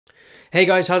Hey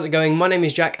guys, how's it going? My name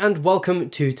is Jack and welcome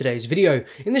to today's video.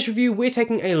 In this review, we're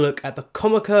taking a look at the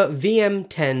Comica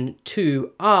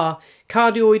VM10II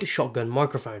cardioid shotgun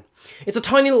microphone. It's a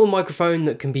tiny little microphone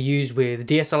that can be used with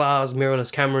DSLRs,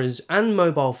 mirrorless cameras, and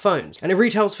mobile phones, and it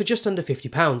retails for just under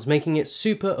 £50, making it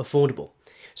super affordable.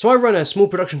 So I run a small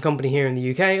production company here in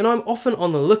the UK, and I'm often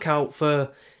on the lookout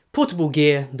for portable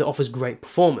gear that offers great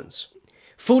performance.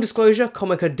 Full disclosure,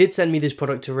 Comica did send me this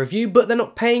product to review, but they're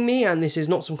not paying me and this is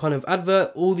not some kind of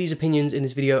advert. All these opinions in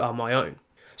this video are my own.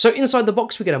 So inside the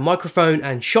box we get a microphone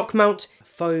and shock mount, a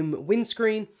foam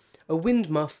windscreen, a wind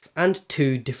muff, and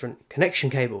two different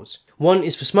connection cables. One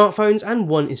is for smartphones and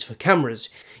one is for cameras.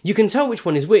 You can tell which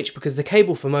one is which because the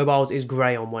cable for mobiles is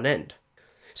grey on one end.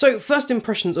 So first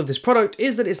impressions of this product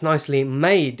is that it's nicely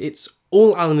made. It's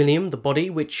all aluminium, the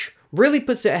body, which really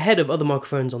puts it ahead of other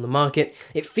microphones on the market.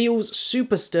 It feels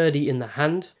super sturdy in the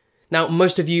hand. Now,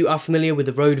 most of you are familiar with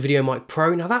the Rode VideoMic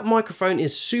Pro. Now that microphone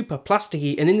is super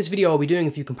plasticky, and in this video I'll be doing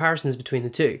a few comparisons between the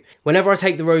two. Whenever I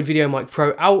take the Rode VideoMic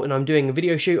Pro out and I'm doing a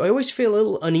video shoot, I always feel a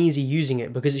little uneasy using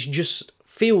it because it just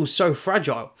feels so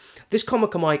fragile. This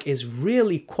Comica mic is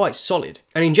really quite solid,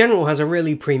 and in general has a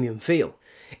really premium feel.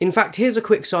 In fact, here's a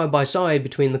quick side-by-side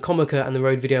between the Comica and the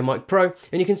Rode VideoMic Pro,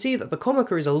 and you can see that the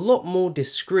Comica is a lot more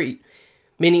discreet,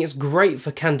 meaning it's great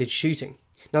for candid shooting.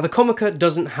 Now the Comica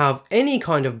doesn't have any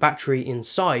kind of battery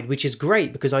inside, which is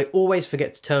great because I always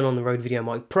forget to turn on the Rode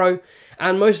VideoMic Pro,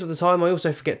 and most of the time I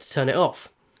also forget to turn it off.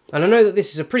 And I know that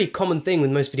this is a pretty common thing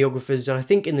with most videographers, and I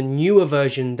think in the newer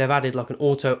version they've added like an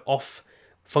auto off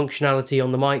functionality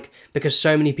on the mic because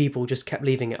so many people just kept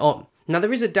leaving it on. Now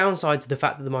there is a downside to the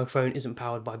fact that the microphone isn't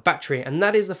powered by battery, and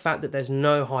that is the fact that there's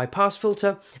no high pass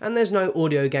filter and there's no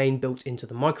audio gain built into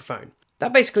the microphone.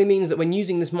 That basically means that when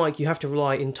using this mic you have to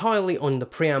rely entirely on the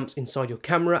preamps inside your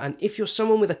camera, and if you're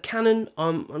someone with a Canon,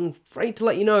 I'm afraid to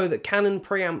let you know that Canon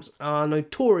preamps are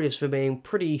notorious for being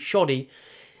pretty shoddy.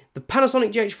 The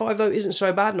Panasonic GH5 though isn't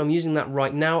so bad, and I'm using that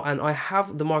right now, and I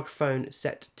have the microphone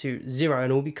set to 0,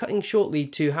 and we'll be cutting shortly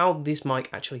to how this mic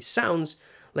actually sounds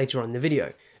later on in the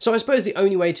video. So I suppose the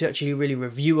only way to actually really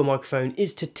review a microphone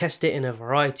is to test it in a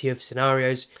variety of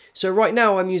scenarios. So right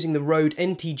now I'm using the Rode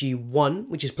NTG 1,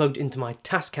 which is plugged into my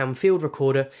Tascam field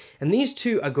recorder, and these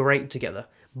two are great together.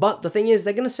 But the thing is,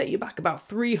 they're going to set you back about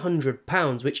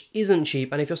 £300, which isn't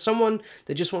cheap, and if you're someone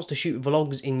that just wants to shoot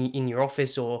vlogs in your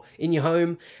office or in your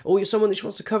home, or you're someone that just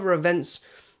wants to cover events,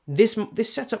 this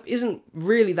setup isn't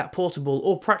really that portable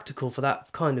or practical for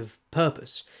that kind of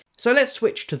purpose. So let's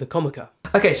switch to the Comica.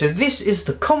 Okay, so this is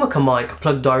the Comica mic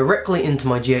plugged directly into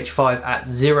my GH5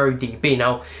 at 0 dB.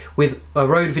 Now, with a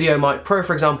Rode VideoMic Pro,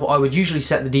 for example, I would usually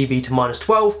set the dB to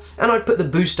 -12, and I'd put the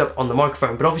boost up on the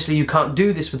microphone, but obviously you can't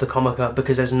do this with the Comica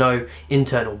because there's no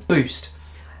internal boost.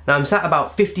 Now, I'm sat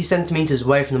about 50 centimeters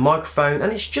away from the microphone,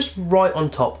 and it's just right on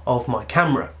top of my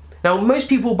camera. Now, most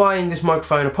people buying this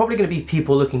microphone are probably going to be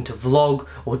people looking to vlog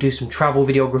or do some travel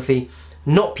videography,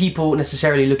 not people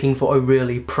necessarily looking for a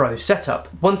really pro setup.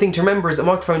 One thing to remember is that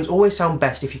microphones always sound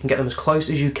best if you can get them as close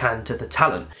as you can to the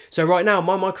talent. So right now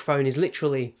my microphone is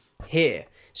literally here.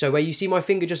 So where you see my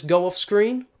finger just go off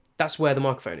screen, that's where the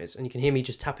microphone is, and you can hear me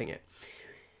just tapping it.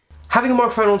 Having a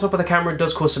microphone on top of the camera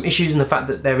does cause some issues in the fact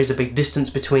that there is a big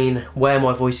distance between where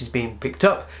my voice is being picked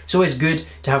up. It's always good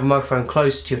to have a microphone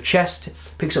close to your chest,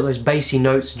 picks up those bassy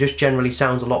notes and just generally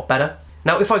sounds a lot better.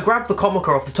 Now, if I grab the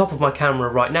Comica off the top of my camera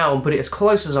right now and put it as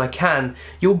close as I can,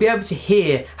 you'll be able to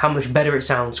hear how much better it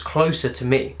sounds closer to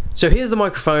me. So here's the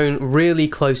microphone really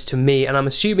close to me, and I'm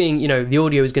assuming, you know, the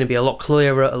audio is going to be a lot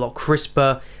clearer, a lot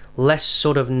crisper, less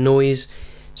sort of noise.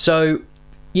 So,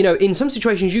 you know, in some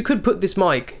situations you could put this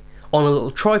mic on a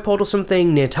little tripod or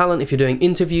something near talent if you're doing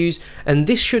interviews, and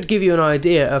this should give you an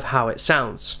idea of how it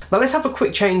sounds. Now let's have a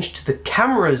quick change to the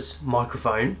camera's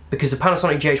microphone, because the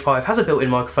Panasonic GH5 has a built-in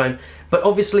microphone, but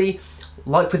obviously,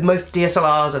 like with most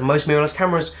DSLRs and most mirrorless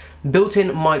cameras, built-in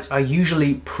mics are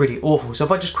usually pretty awful. So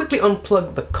if I just quickly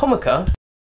unplug the Comica,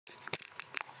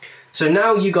 so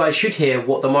now you guys should hear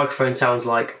what the microphone sounds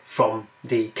like from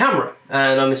the camera,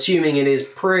 and I'm assuming it is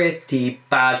pretty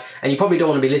bad, and you probably don't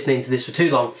want to be listening to this for too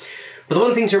long. But the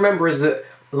one thing to remember is that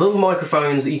little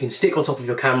microphones that you can stick on top of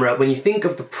your camera, when you think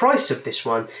of the price of this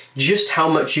one, just how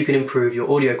much you can improve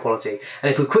your audio quality. And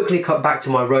if we quickly cut back to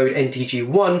my Rode NTG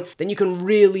 1, then you can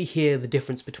really hear the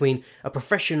difference between a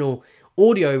professional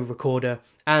audio recorder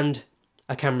and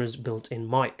a camera's built-in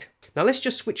mic. Now let's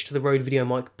just switch to the Rode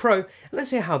VideoMic Pro and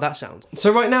let's hear how that sounds.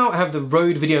 So right now I have the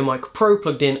Rode VideoMic Pro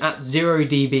plugged in at 0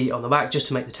 dB on the back just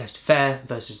to make the test fair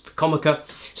versus the Comica.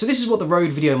 So this is what the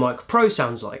Rode VideoMic Pro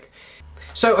sounds like.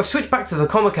 So I've switched back to the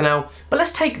Comica now, but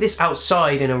let's take this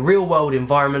outside in a real world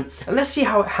environment and let's see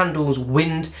how it handles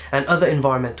wind and other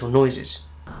environmental noises.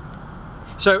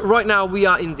 So right now we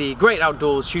are in the great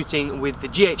outdoors shooting with the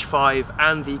GH5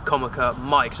 and the Comica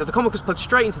mic. So the Comica's plugged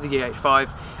straight into the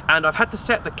GH5 and I've had to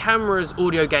set the camera's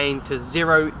audio gain to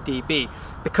 0 dB.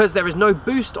 Because there is no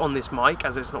boost on this mic,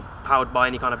 as it's not powered by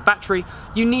any kind of battery,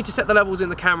 you need to set the levels in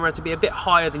the camera to be a bit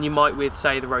higher than you might with,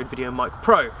 say, the Rode VideoMic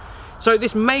Pro. So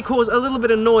this may cause a little bit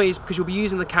of noise because you'll be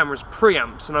using the camera's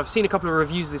preamps, and I've seen a couple of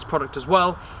reviews of this product as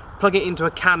well. Plug it into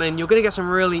a Canon, you're going to get some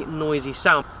really noisy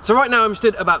sound. So right now I'm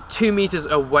stood about 2 meters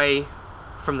away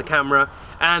from the camera,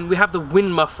 and we have the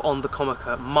wind muff on the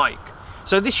Comica mic.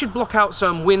 So this should block out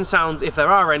some wind sounds if there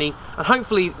are any, and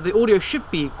hopefully the audio should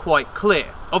be quite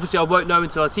clear. Obviously I won't know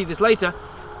until I see this later,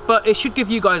 but it should give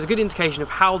you guys a good indication of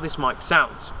how this mic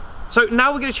sounds. So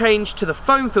now we're going to change to the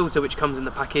foam filter which comes in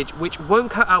the package, which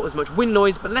won't cut out as much wind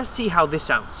noise, but let's see how this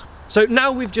sounds. So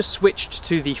now we've just switched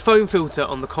to the foam filter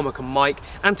on the Comica mic,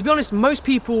 and to be honest, most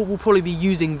people will probably be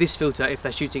using this filter if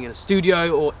they're shooting in a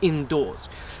studio or indoors.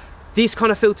 This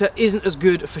kind of filter isn't as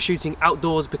good for shooting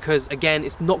outdoors because, again,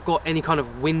 it's not got any kind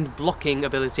of wind blocking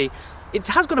ability. It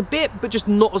has got a bit, but just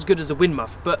not as good as the wind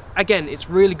muff. But again, it's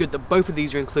really good that both of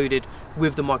these are included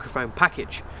with the microphone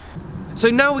package. So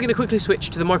now we're going to quickly switch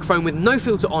to the microphone with no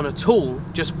filter on at all,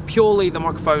 just purely the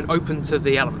microphone open to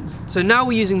the elements. So now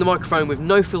we're using the microphone with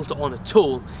no filter on at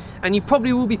all, and you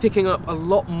probably will be picking up a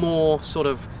lot more sort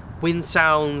of wind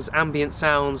sounds, ambient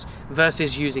sounds,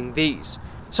 versus using these.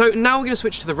 So now we're going to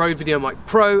switch to the Rode VideoMic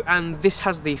Pro, and this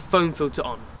has the foam filter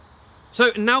on.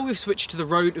 So now we've switched to the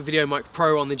Rode VideoMic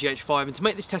Pro on the GH5, and to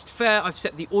make this test fair, I've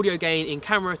set the audio gain in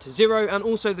camera to 0 and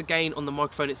also the gain on the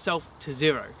microphone itself to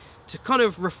 0 to kind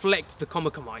of reflect the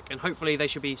Comica mic, and hopefully they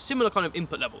should be similar kind of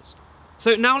input levels.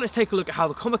 So now let's take a look at how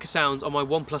the Comica sounds on my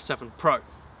OnePlus 7 Pro.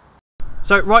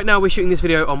 So right now we're shooting this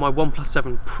video on my OnePlus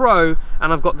 7 Pro,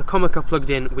 and I've got the Comica plugged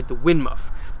in with the wind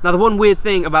muff. Now the one weird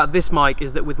thing about this mic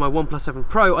is that with my OnePlus 7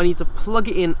 Pro I need to plug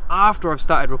it in after I've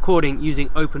started recording using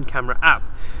Open Camera app.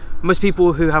 Most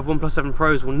people who have OnePlus 7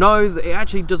 Pros will know that it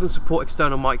actually doesn't support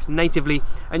external mics natively,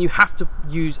 and you have to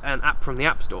use an app from the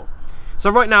App Store. So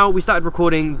right now we started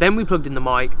recording, then we plugged in the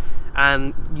mic,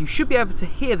 and you should be able to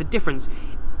hear the difference.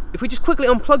 If we just quickly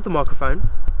unplug the microphone,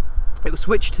 it will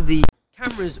switch to the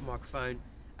camera's microphone,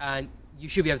 and you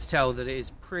should be able to tell that it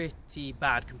is pretty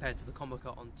bad compared to the Comica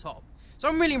on top. So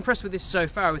I'm really impressed with this so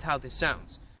far, with how this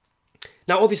sounds.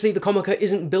 Now obviously the Comica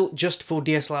isn't built just for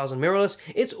DSLRs and mirrorless,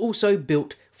 it's also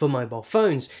built for mobile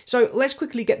phones. So let's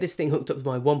quickly get this thing hooked up to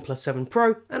my OnePlus 7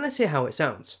 Pro and let's hear how it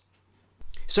sounds.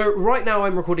 So right now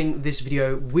I'm recording this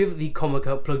video with the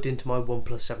Comica plugged into my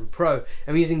OnePlus 7 Pro.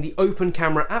 I'm using the Open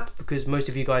Camera app because most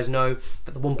of you guys know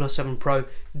that the OnePlus 7 Pro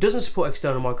doesn't support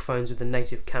external microphones with the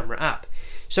native camera app.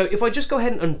 So if I just go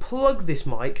ahead and unplug this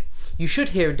mic, you should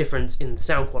hear a difference in the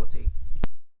sound quality.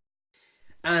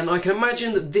 And I can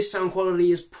imagine that this sound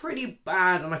quality is pretty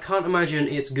bad, and I can't imagine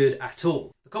it's good at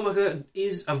all. The Comica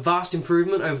is a vast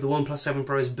improvement over the OnePlus 7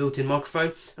 Pro's built-in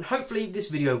microphone, and hopefully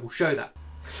this video will show that.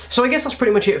 So I guess that's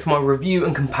pretty much it for my review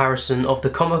and comparison of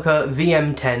the Comica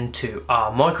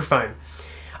VM10II microphone.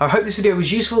 I hope this video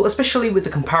was useful, especially with the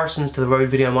comparisons to the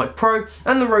Rode VideoMic Pro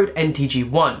and the Rode NTG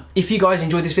One. If you guys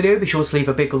enjoyed this video, be sure to leave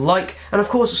a big like, and of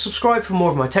course subscribe for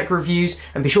more of my tech reviews,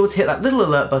 and be sure to hit that little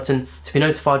alert button to be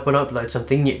notified when I upload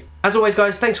something new. As always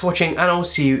guys, thanks for watching, and I'll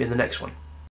see you in the next one.